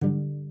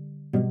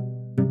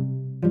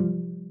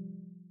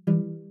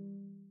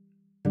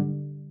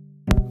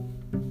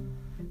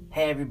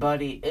Hey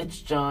everybody,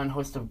 it's John,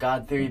 host of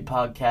God Theory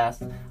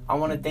Podcast. I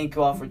want to thank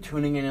you all for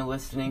tuning in and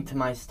listening to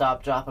my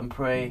Stop, Drop, and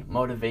Pray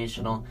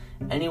motivational.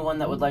 Anyone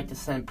that would like to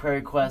send prayer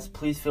requests,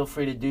 please feel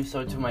free to do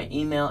so to my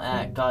email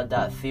at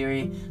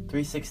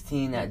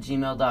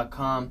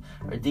god.theory316@gmail.com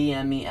or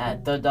DM me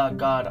at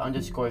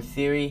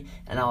the.god_theory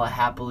and I'll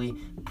happily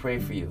pray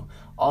for you.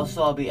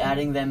 Also, I'll be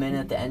adding them in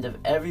at the end of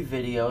every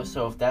video,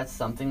 so if that's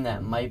something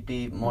that might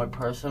be more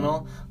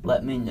personal,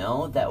 let me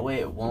know. That way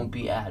it won't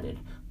be added.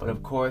 But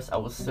of course, I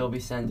will still be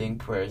sending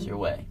prayers your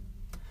way.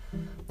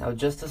 Now,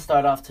 just to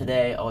start off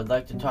today, I would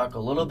like to talk a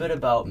little bit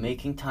about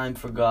making time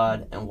for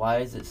God and why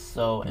is it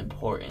so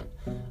important.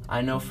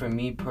 I know for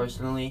me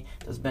personally,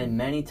 there's been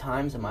many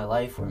times in my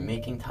life where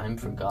making time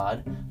for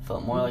God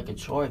felt more like a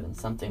chore than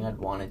something I'd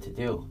wanted to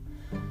do.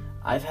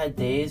 I've had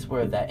days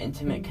where that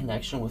intimate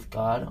connection with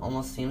God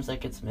almost seems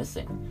like it's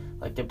missing,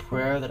 like the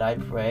prayer that I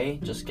pray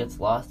just gets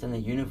lost in the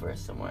universe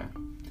somewhere.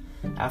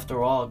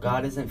 After all,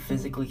 God isn't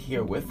physically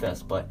here with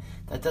us, but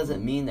that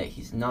doesn't mean that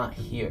He's not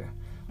here.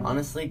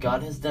 Honestly,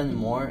 God has done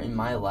more in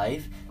my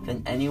life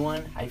than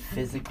anyone I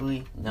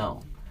physically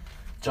know.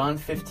 John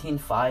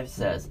 15:5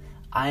 says,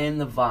 "I am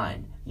the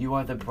vine, you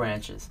are the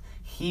branches.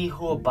 He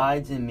who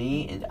abides in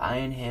me and I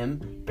in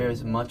him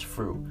bears much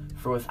fruit,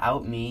 for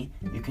without me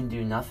you can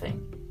do nothing."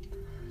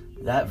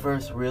 That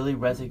verse really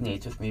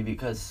resonates with me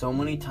because so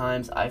many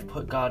times I've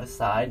put God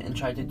aside and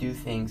tried to do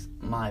things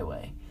my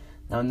way.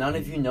 Now, none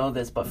of you know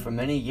this, but for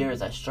many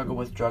years I struggled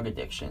with drug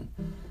addiction.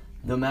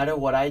 No matter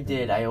what I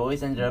did, I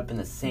always ended up in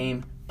the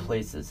same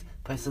places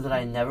that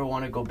I never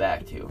want to go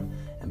back to.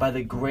 And by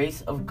the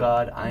grace of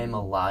God, I am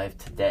alive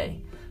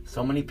today.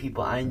 So many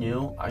people I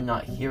knew are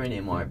not here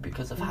anymore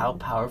because of how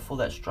powerful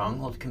that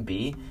stronghold can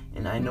be,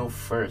 and I know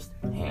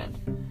firsthand.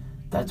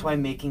 That's why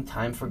making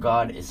time for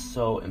God is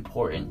so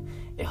important.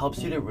 It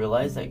helps you to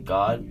realize that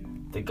God,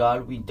 the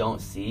God we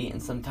don't see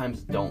and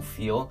sometimes don't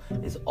feel,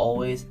 is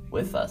always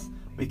with us.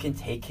 We can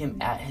take Him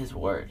at His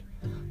word.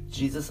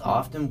 Jesus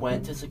often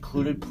went to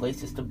secluded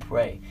places to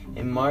pray.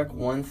 In Mark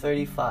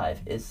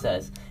 1:35, it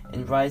says,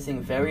 "And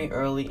rising very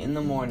early in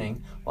the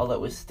morning, while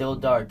it was still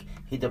dark,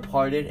 He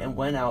departed and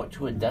went out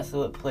to a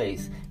desolate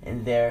place,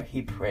 and there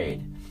He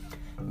prayed."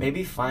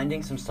 Maybe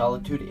finding some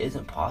solitude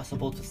isn't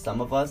possible to some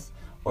of us,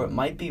 or it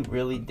might be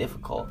really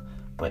difficult,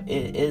 but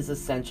it is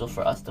essential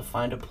for us to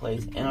find a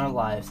place in our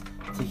lives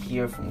to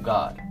hear from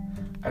God.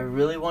 I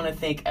really want to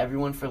thank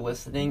everyone for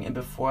listening, and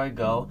before I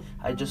go,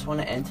 I just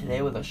want to end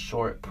today with a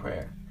short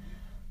prayer.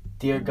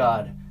 Dear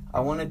God, I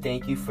want to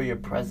thank you for your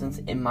presence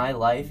in my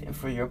life and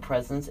for your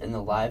presence in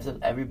the lives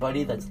of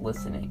everybody that's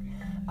listening.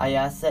 I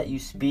ask that you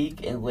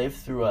speak and live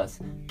through us,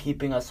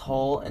 keeping us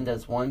whole and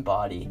as one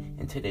body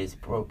in today's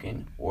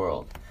broken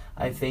world.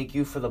 I thank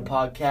you for the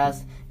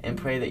podcast and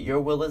pray that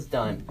your will is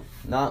done,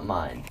 not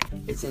mine.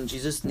 It's in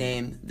Jesus'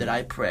 name that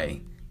I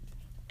pray.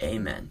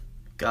 Amen.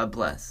 God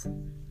bless.